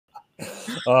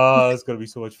Oh, it's gonna be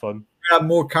so much fun. We have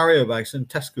more carrier bags than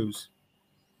Tesco's.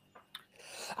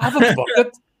 I have a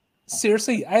bucket.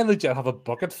 Seriously, I legit have a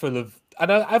bucket full of,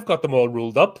 and I've got them all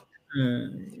rolled up,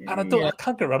 and I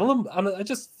can't get rid of them, and I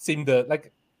just seem to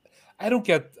like. I don't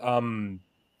get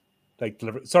like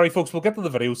delivery. Sorry, folks, we'll get to the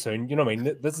video soon. You know what I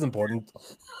mean? This is important.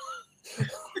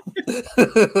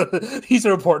 These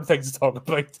are important things to talk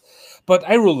about. But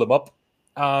I roll them up,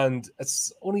 and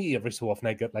it's only every so often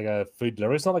I get like a food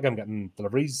delivery. It's not like I'm getting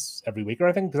deliveries every week or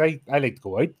anything, because I like to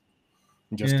go out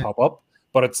and just top up.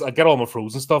 But I get all my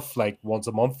frozen stuff like once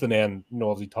a month, and then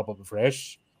obviously top up the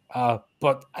fresh.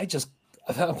 But I'm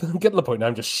getting to the point now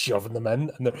I'm just shoving them in,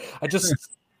 and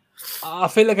I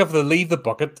feel like if they leave the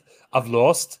bucket, I've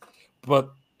lost.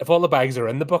 But if all the bags are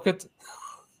in the bucket,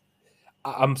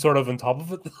 I'm sort of on top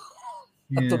of it.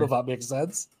 I don't know if that makes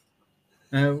sense.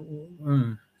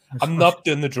 I'm not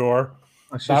doing the drawer.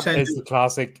 That is the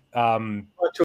classic.